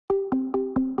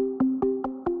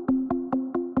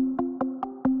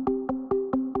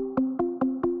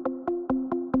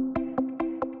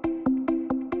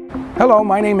Hello,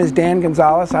 my name is Dan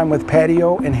Gonzalez. I'm with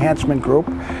Patio Enhancement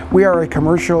Group. We are a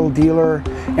commercial dealer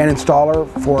and installer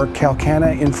for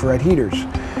Calcana infrared heaters.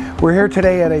 We're here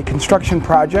today at a construction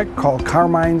project called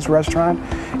Carmine's Restaurant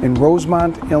in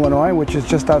Rosemont, Illinois, which is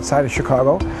just outside of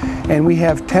Chicago. And we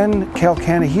have 10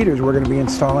 Calcana heaters we're going to be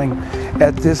installing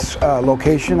at this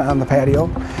location on the patio.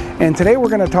 And today we're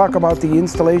going to talk about the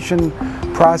installation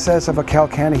process of a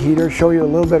Calcana heater, show you a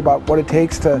little bit about what it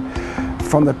takes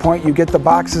from the point you get the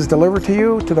boxes delivered to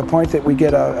you to the point that we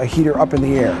get a heater up in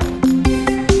the air.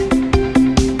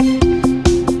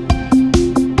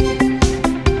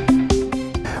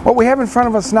 What we have in front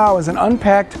of us now is an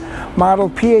unpacked model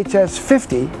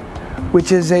PHS50,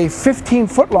 which is a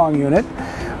 15-foot long unit,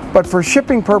 but for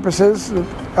shipping purposes,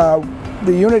 the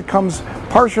unit comes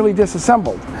partially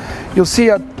disassembled. You'll see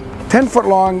a 10-foot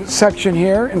long section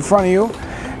here in front of you,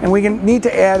 and we need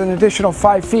to add an additional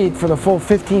 5 feet for the full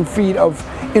 15 feet of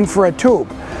infrared tube.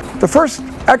 The first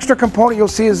extra component you'll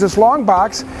see is this long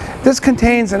box. This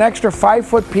contains an extra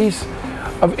 5-foot piece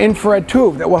of infrared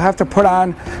tube that we'll have to put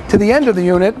on to the end of the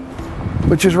unit,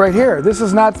 which is right here. This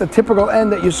is not the typical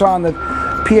end that you saw on the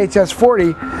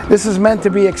PHS40. This is meant to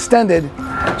be extended,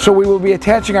 so we will be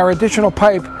attaching our additional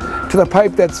pipe to the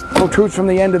pipe that protrudes from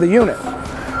the end of the unit.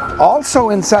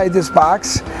 Also inside this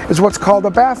box is what's called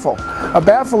a baffle. A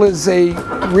baffle is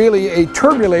really a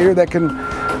turbulator that can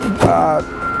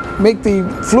make the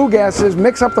flue gases,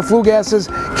 mix up the flue gases,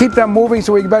 keep them moving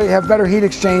so we have better heat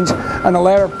exchange on the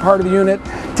latter part of the unit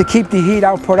to keep the heat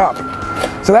output up.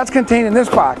 So that's contained in this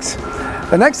box.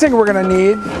 The next thing we're going to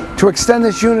need to extend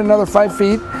this unit another 5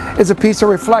 feet is a piece of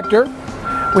reflector.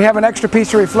 We have an extra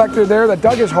piece of reflector there that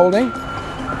Doug is holding,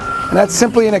 and that's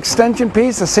simply an extension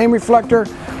piece, the same reflector,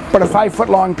 but a 5-foot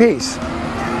long piece.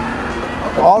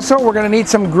 Also, we're going to need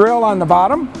some grill on the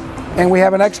bottom, and we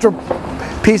have an extra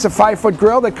piece of 5-foot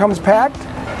grill that comes packed,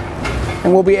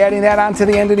 and we'll be adding that onto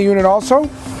the end of the unit also.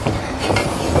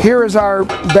 Here is our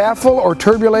baffle or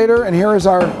turbulator, and here is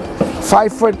our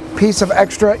 5-foot piece of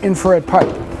extra infrared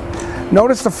pipe.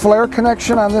 Notice the flare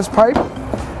connection on this pipe.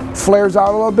 It flares out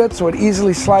a little bit, so it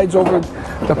easily slides over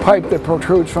the pipe that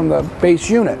protrudes from the base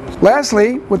unit.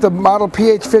 Lastly, with the model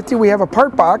PH50, we have a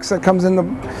part box that comes in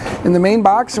the main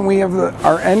box, and we have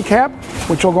our end cap,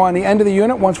 which will go on the end of the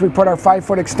unit once we put our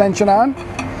 5-foot extension on.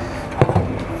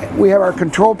 We have our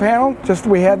control panel, just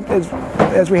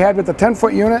as we had with the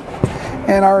 10-foot unit,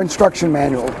 and our instruction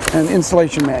manual and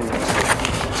installation manuals.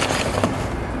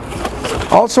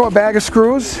 Also a bag of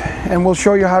screws, and we'll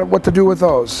show you what to do with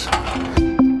those.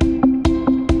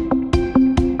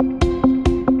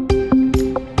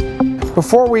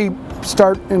 Before we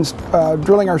start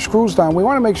drilling our screws down, we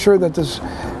want to make sure that this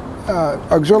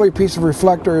auxiliary piece of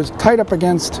reflector is tight up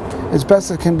against as best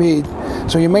it can be.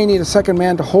 So you may need a second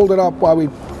man to hold it up while we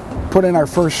put in our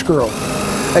first screw.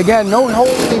 Again, no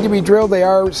holes need to be drilled. They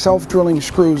are self-drilling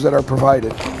screws that are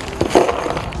provided.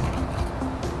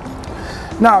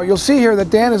 Now, you'll see here that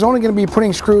Dan is only going to be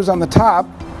putting screws on the top,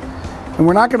 and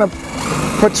we're not going to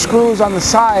put screws on the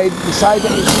side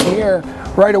that you see here,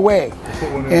 right away.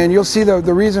 And you'll see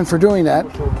the reason for doing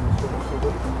that. There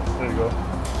you go.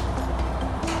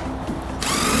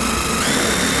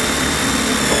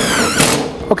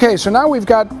 Okay, so now we've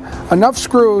got enough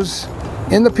screws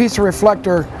in the piece of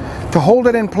reflector to hold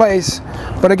it in place,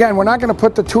 but again, we're not going to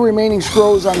put the 2 remaining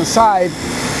screws on the side,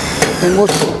 and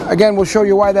we'll show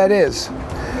you why that is.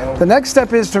 The next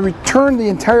step is to return the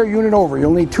entire unit over.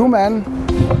 You'll need 2 men.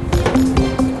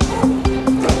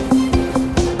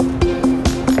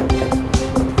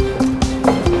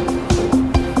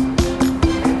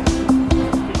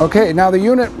 Okay, now the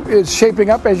unit is shaping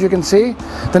up, as you can see.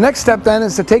 The next step then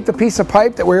is to take the piece of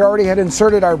pipe that we already had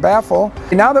inserted our baffle.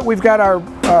 Now that we've got our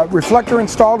reflector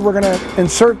installed, we're going to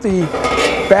insert the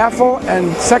baffle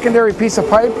and secondary piece of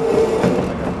pipe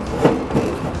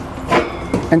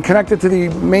and connect it to the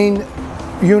main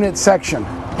unit section.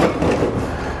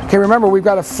 Okay, remember we've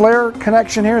got a flare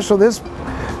connection here, so this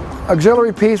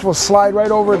auxiliary piece will slide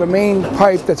right over the main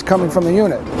pipe that's coming from the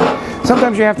unit.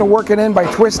 Sometimes you have to work it in by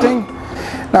twisting.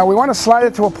 Now we want to slide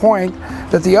it to a point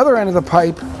that the other end of the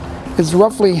pipe is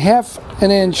roughly half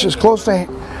an inch, is close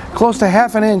to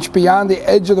half an inch beyond the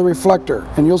edge of the reflector.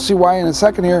 And you'll see why in a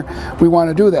second here we want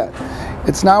to do that.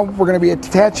 We're going to be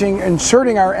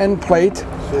inserting our end plate.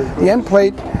 The end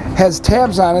plate has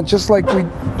tabs on it, just like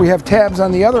we have tabs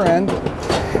on the other end.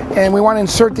 And we want to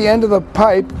insert the end of the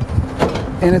pipe,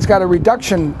 and it's got a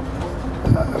reduction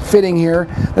fitting here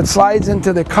that slides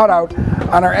into the cutout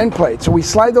on our end plate. So we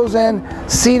slide those in,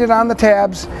 seat it on the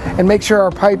tabs, and make sure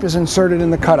our pipe is inserted in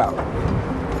the cutout.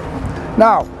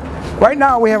 Now, right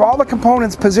now we have all the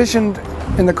components positioned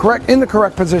in the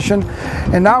correct position,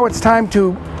 and now it's time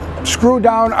to screw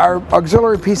down our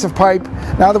auxiliary piece of pipe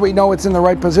now that we know it's in the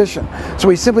right position. So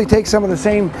we simply take some of the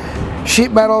same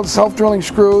sheet metal self-drilling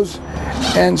screws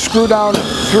and screw down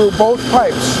through both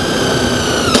pipes.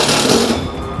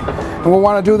 And we'll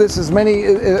want to do this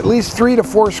at least 3 to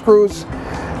 4 screws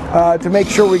to make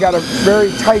sure we got a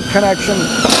very tight connection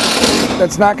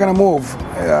that's not going to move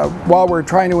while we're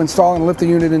trying to install and lift the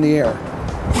unit in the air.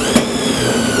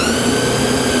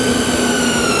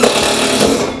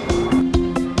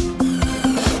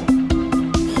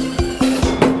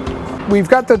 We've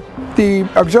got the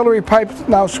auxiliary pipe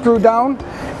now screwed down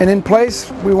and in place.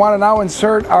 We want to now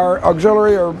insert our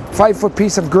auxiliary or 5-foot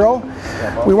piece of grill.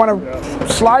 We want to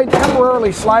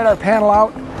temporarily slide our panel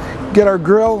out, get our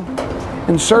grill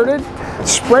inserted.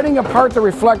 Spreading apart the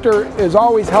reflector is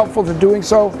always helpful to doing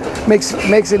so.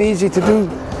 Makes it easy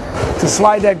to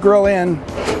slide that grill in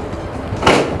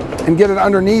and get it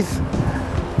underneath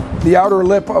the outer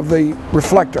lip of the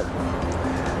reflector.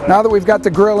 Now that we've got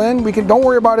the grill in, don't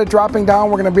worry about it dropping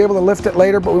down. We're going to be able to lift it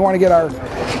later, but we want to get our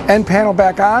end panel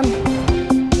back on.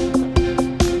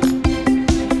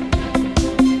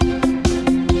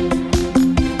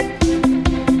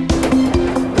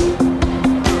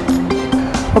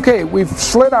 Okay, we've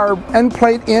slid our end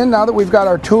plate in now that we've got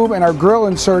our tube and our grill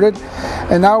inserted,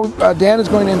 and now Dan is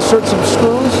going to insert some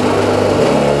screws.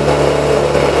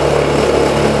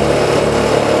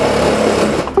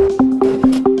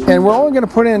 And we're only going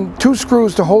to put in 2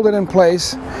 screws to hold it in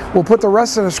place. We'll put the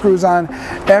rest of the screws on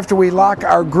after we lock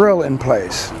our grill in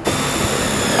place.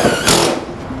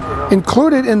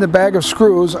 Included in the bag of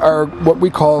screws are what we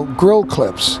call grill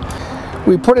clips.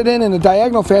 We put it in a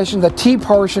diagonal fashion, the T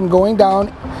portion going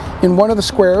down in one of the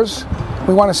squares.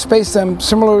 We want to space them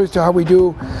similarly to how we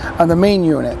do on the main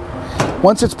unit.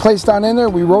 Once it's placed down in there,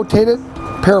 we rotate it.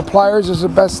 A pair of pliers is the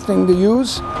best thing to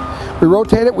use. We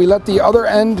rotate it, we let the other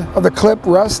end of the clip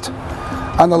rest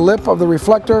on the lip of the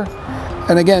reflector,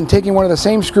 and again, taking one of the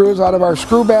same screws out of our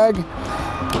screw bag,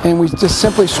 and we just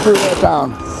simply screw that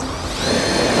down.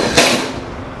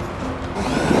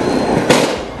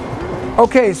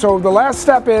 Okay, so the last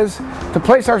step is to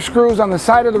place our screws on the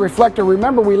side of the reflector.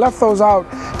 Remember, we left those out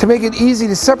to make it easy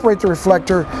to separate the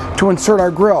reflector to insert our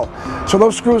grill. So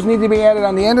those screws need to be added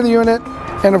on the end of the unit,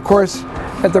 and of course,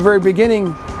 at the very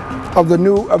beginning of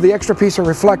the extra piece of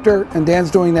reflector, and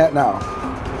Dan's doing that now.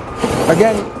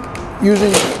 Again,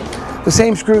 using the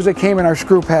same screws that came in our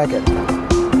screw packet.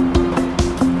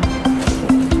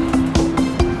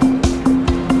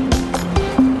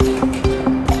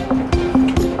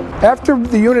 After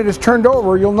the unit is turned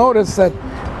over, you'll notice that,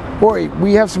 boy,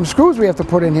 we have some screws we have to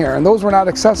put in here, and those were not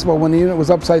accessible when the unit was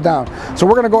upside down. So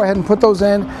we're going to go ahead and put those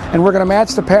in, and we're going to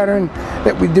match the pattern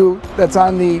that we do that's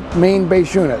on the main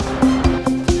base unit.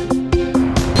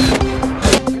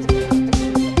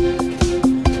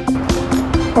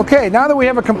 Okay, now that we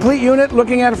have a complete unit,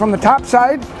 looking at it from the top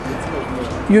side,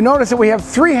 you notice that we have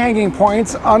 3 hanging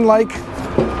points, unlike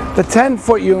the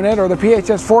 10-foot unit or the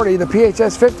PHS40, the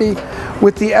PHS50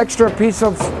 with the extra piece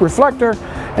of reflector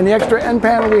and the extra end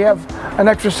panel, we have an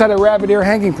extra set of rabbit ear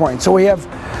hanging points. So we have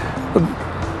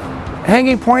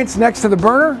hanging points next to the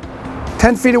burner,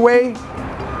 10 feet away,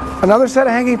 another set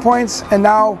of hanging points, and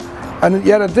now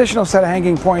yet additional set of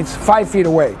hanging points 5 feet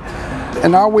away.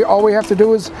 And now all we have to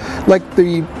do is, like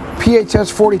the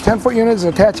PHS40 10-foot unit, is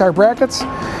attach our brackets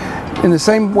in the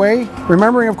same way,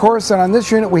 remembering of course that on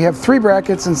this unit we have 3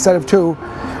 brackets instead of 2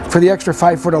 for the extra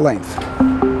 5 foot of length.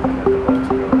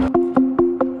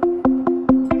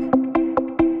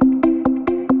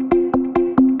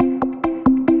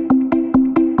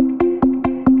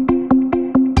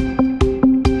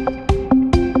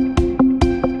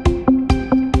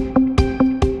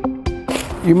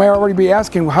 You may already be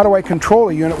asking, how do I control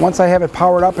a unit once I have it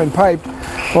powered up and piped?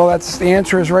 Well, the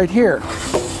answer is right here.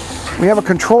 We have a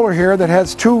controller here that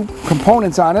has 2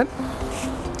 components on it.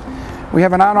 We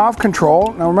have an on-off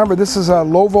control. Now remember, this is a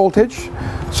low voltage,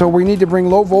 so we need to bring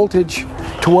low voltage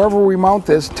to wherever we mount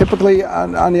this. Typically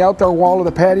on the outdoor wall of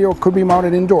the patio, could be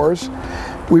mounted indoors.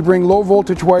 We bring low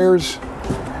voltage wires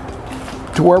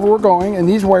to wherever we're going, and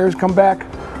these wires come back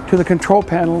to the control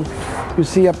panel you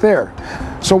see up there.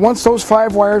 So once those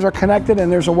 5 wires are connected,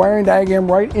 and there's a wiring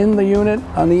diagram right in the unit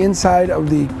on the inside of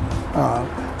the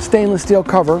stainless steel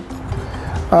cover,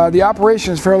 the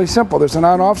operation is fairly simple. There's an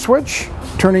on-off switch,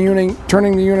 turning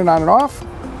the unit on and off,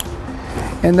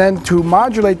 and then to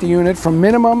modulate the unit from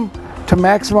minimum to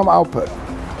maximum output.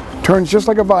 Turns just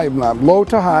like a volume knob, low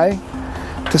to high,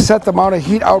 to set the amount of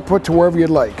heat output to wherever you'd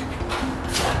like.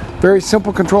 Very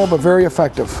simple control, but very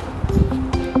effective.